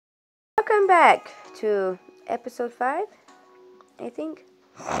Welcome back to episode 5, I think.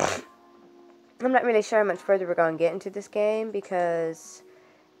 I'm not really sure how much further we're going to get into this game because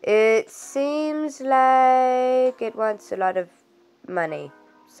it seems like it wants a lot of money.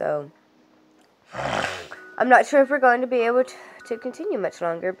 So, I'm not sure if we're going to be able to continue much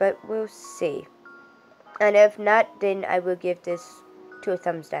longer, but we'll see. And if not, then I will give this 2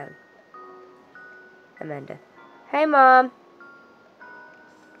 thumbs down. Amanda. Hey, Mom.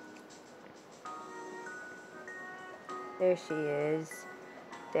 There she is.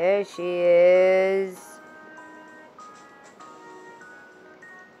 There she is.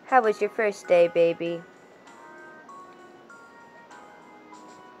 How was your first day, baby?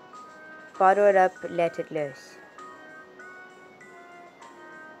 Bottle it up, let it loose.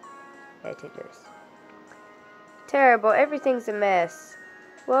 Let it loose. Terrible, everything's a mess.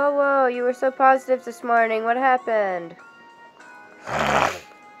 Whoa, you were so positive this morning. What happened?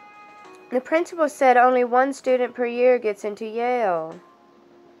 The principal said only 1 student per year gets into Yale.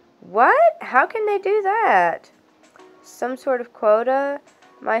 What? How can they do that? Some sort of quota?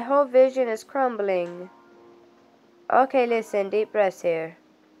 My whole vision is crumbling. Okay, listen, deep breaths here.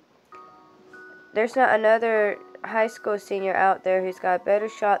 There's not another high school senior out there who's got a better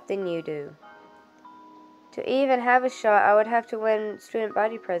shot than you do. To even have a shot, I would have to win student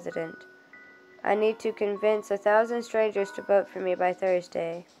body president. I need to convince 1,000 strangers to vote for me by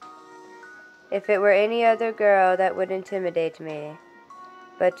Thursday. If it were any other girl, that would intimidate me.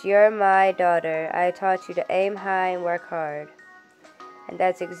 But you're my daughter. I taught you to aim high and work hard. And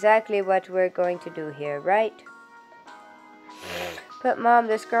that's exactly what we're going to do here, right? But Mom,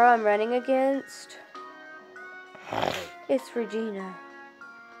 this girl I'm running against, it's Regina.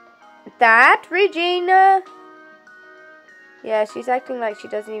 That Regina? Yeah, she's acting like she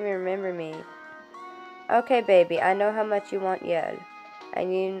doesn't even remember me. Okay, baby, I know how much you want Yale.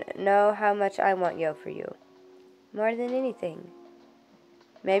 And you know how much I want Yale for you. More than anything.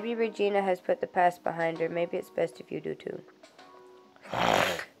 Maybe Regina has put the past behind her. Maybe it's best if you do too.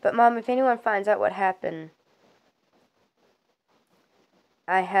 But Mom, if anyone finds out what happened,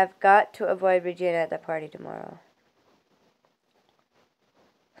 I have got to avoid Regina at the party tomorrow.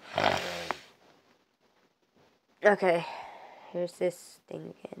 Okay, here's this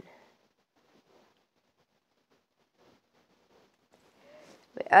thing again.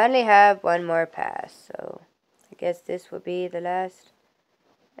 We only have 1 more pass, so I guess this will be the last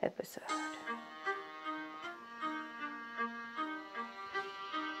episode.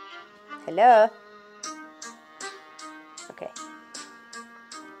 Hello? Okay.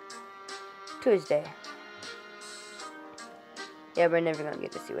 Tuesday. Yeah, we're never gonna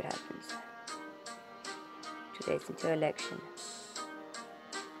get to see what happens. 2 days until election.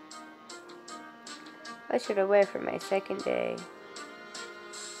 What should I wear for my second day?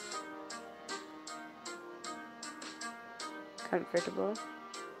 Comfortable?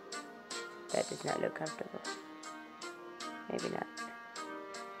 That does not look comfortable. Maybe not.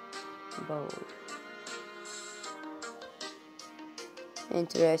 Bold.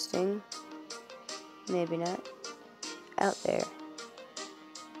 Interesting. Maybe not. Out there.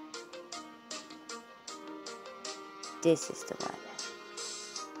 This is the one.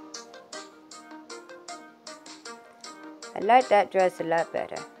 I like that dress a lot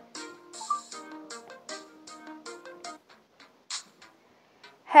better.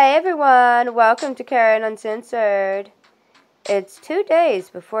 Hey everyone, welcome to Karen Uncensored. It's 2 days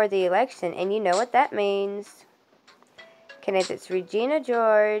before the election, and you know what that means. Candidates Regina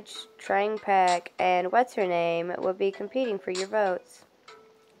George, Trang Pak, and what's her name will be competing for your votes.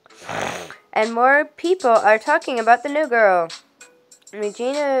 And more people are talking about the new girl.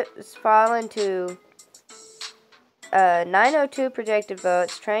 Regina's fallen to 902 projected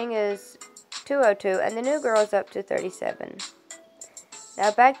votes, Trang is 202, and the new girl's up to 37. Now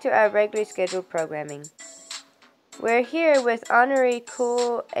back to our regularly scheduled programming. We're here with honorary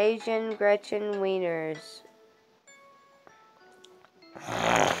cool Asian Gretchen Wieners.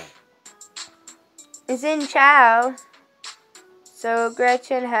 Xin Chao. So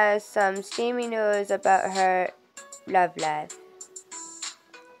Gretchen has some steamy news about her love life.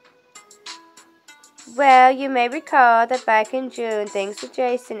 Well, you may recall that back in June, things with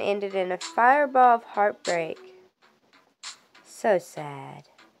Jason ended in a fireball of heartbreak. So sad.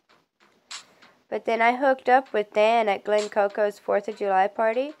 But then I hooked up with Dan at Glen Coco's 4th of July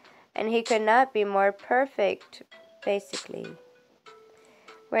party, and he could not be more perfect, basically.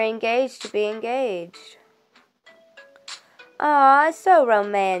 We're engaged to be engaged. Aw, so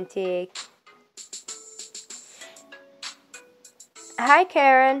romantic. Hi,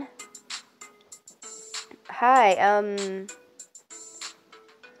 Karen. Hi,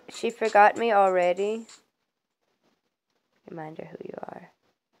 She forgot me already. Remind her who you are.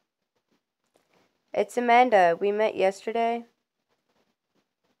 It's Amanda. We met yesterday.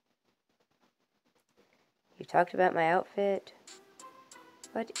 You talked about my outfit.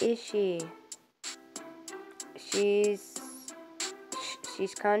 What is she? She's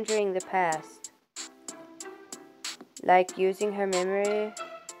conjuring the past. Like using her memory.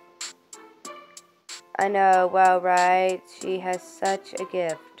 I know, well, right. She has such a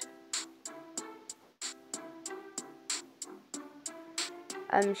gift.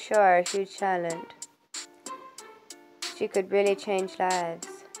 I'm sure, a huge talent. She could really change lives.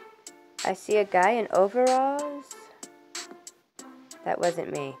 I see a guy in overalls. That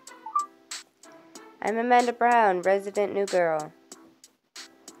wasn't me. I'm Amanda Brown, resident new girl.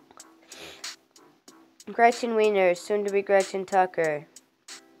 Gretchen Wiener, soon to be Gretchen Tucker.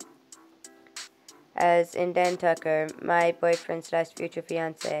 As in Dan Tucker, my boyfriend slash future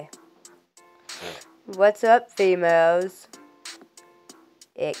fiance. What's up, females?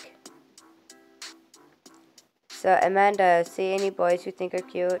 Ick. So, Amanda, see any boys you think are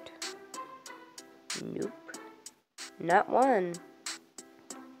cute? Nope. Not one.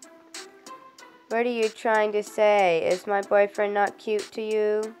 What are you trying to say? Is my boyfriend not cute to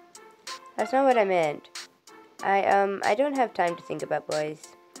you? That's not what I meant. I don't have time to think about boys.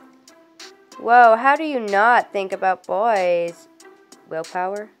 Whoa, how do you not think about boys?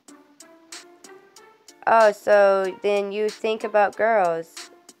 Willpower? Oh, so then you think about girls.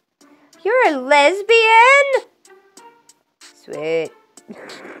 You're a lesbian? Sweet.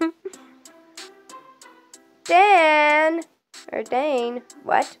 Dan! Or Dane.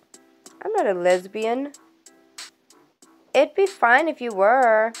 What? I'm not a lesbian. It'd be fine if you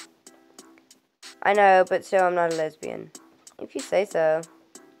were. I know, but still I'm not a lesbian. If you say so.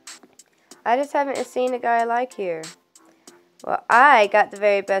 I just haven't seen a guy I like here. Well, I got the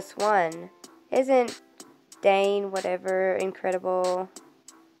very best one. Isn't Dane whatever incredible?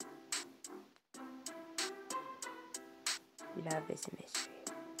 Love is a mystery.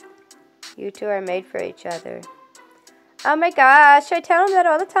 You two are made for each other. Oh my gosh, I tell him that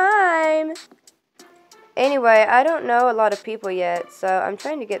all the time. Anyway, I don't know a lot of people yet, so I'm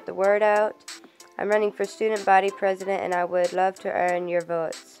trying to get the word out. I'm running for student body president, and I would love to earn your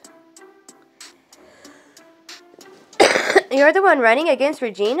votes. You're the one running against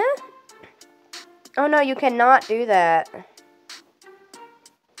Regina? Oh no, you cannot do that.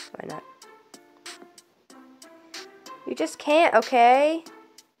 Why not? You just can't, okay?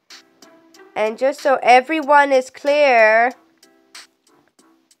 And just so everyone is clear,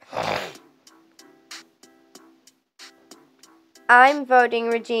 I'm voting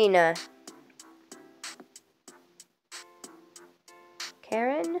Regina.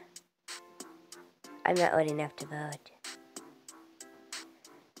 Karen? I'm not old enough to vote.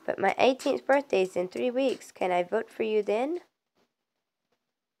 But my 18th birthday is in 3 weeks. Can I vote for you then?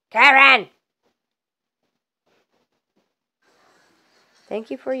 Karen! Thank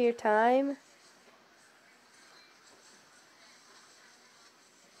you for your time.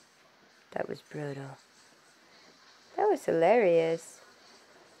 That was brutal. That was hilarious.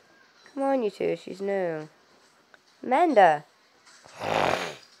 Come on, you two. She's new. Amanda!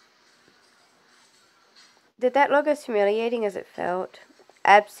 Did that look as humiliating as it felt?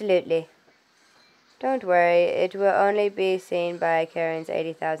 Absolutely. Don't worry, it will only be seen by Karen's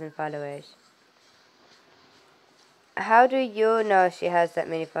 80,000 followers. How do you know she has that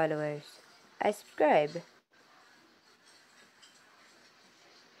many followers? I subscribe.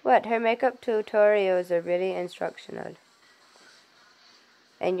 What, her makeup tutorials are really instructional.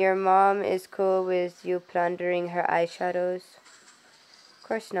 And your mom is cool with you plundering her eyeshadows? Of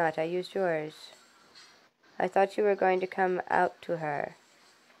course not, I used yours. I thought you were going to come out to her.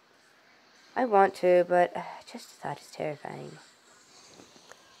 I want to, but just the thought is terrifying.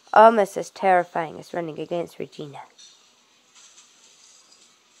 Almost as terrifying as running against Regina.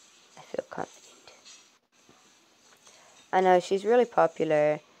 I feel confident. I know, she's really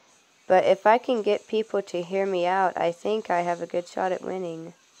popular, but if I can get people to hear me out, I think I have a good shot at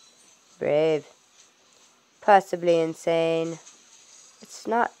winning. Brave. Possibly insane. It's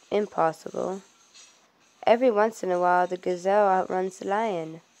not impossible. Every once in a while, the gazelle outruns the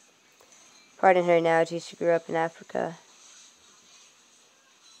lion. Pardon her analogy, she grew up in Africa.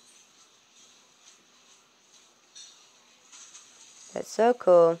 That's so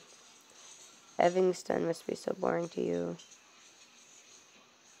cool. Evanston must be so boring to you.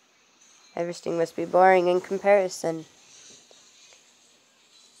 Everything must be boring in comparison.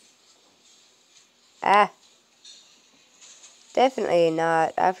 Ah. Definitely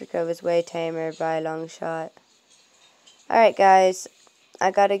not. Africa was way tamer by a long shot. Alright guys, I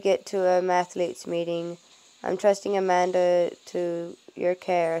gotta get to a mathletes meeting. I'm trusting Amanda to your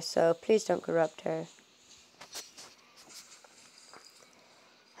care, so please don't corrupt her.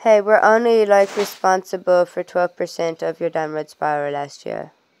 Hey, we're only, like, responsible for 12% of your downward spiral last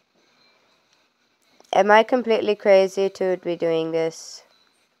year. Am I completely crazy to be doing this?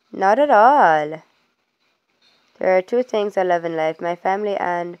 Not at all. There are two things I love in life, my family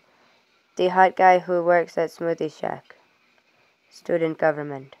and the hot guy who works at Smoothie Shack. Student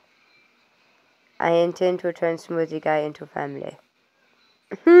government. I intend to turn Smoothie Guy into family.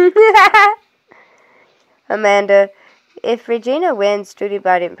 Amanda, if Regina wins student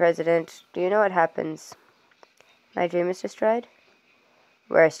body president, do you know what happens? My dream is destroyed?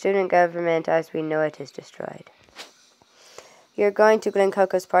 Where student government as we know it is destroyed. You're going to Glen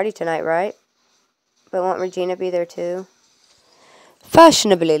Coco's party tonight, right? But won't Regina be there too?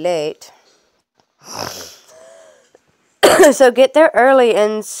 Fashionably late. So get there early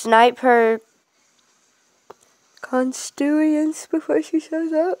and snipe her constituents before she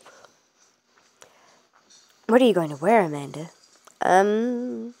shows up. What are you going to wear, Amanda?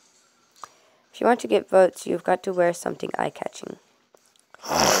 If you want to get votes, you've got to wear something eye-catching.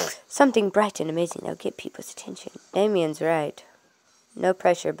 Something bright and amazing that'll get people's attention. Damien's right. No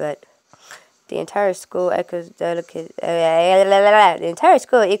pressure, but the entire school ecosystem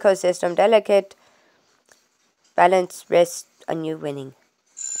delicate balance rests on you winning.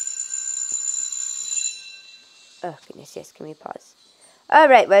 Oh goodness, yes, can we pause?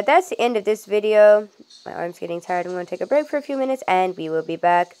 Alright, well that's the end of this video. My arm's getting tired. I'm going to take a break for a few minutes and we will be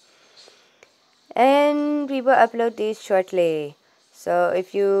back. And we will upload these shortly. So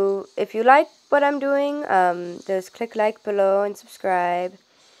if you like what I'm doing, just click like below and subscribe.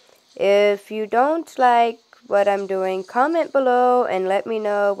 If you don't like what I'm doing, comment below and let me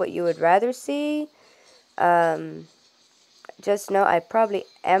know what you would rather see. Just know I probably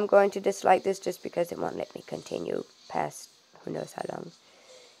am going to dislike this just because it won't let me continue past who knows how long.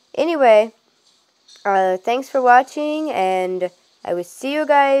 Anyway, thanks for watching and I will see you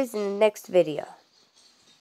guys in the next video.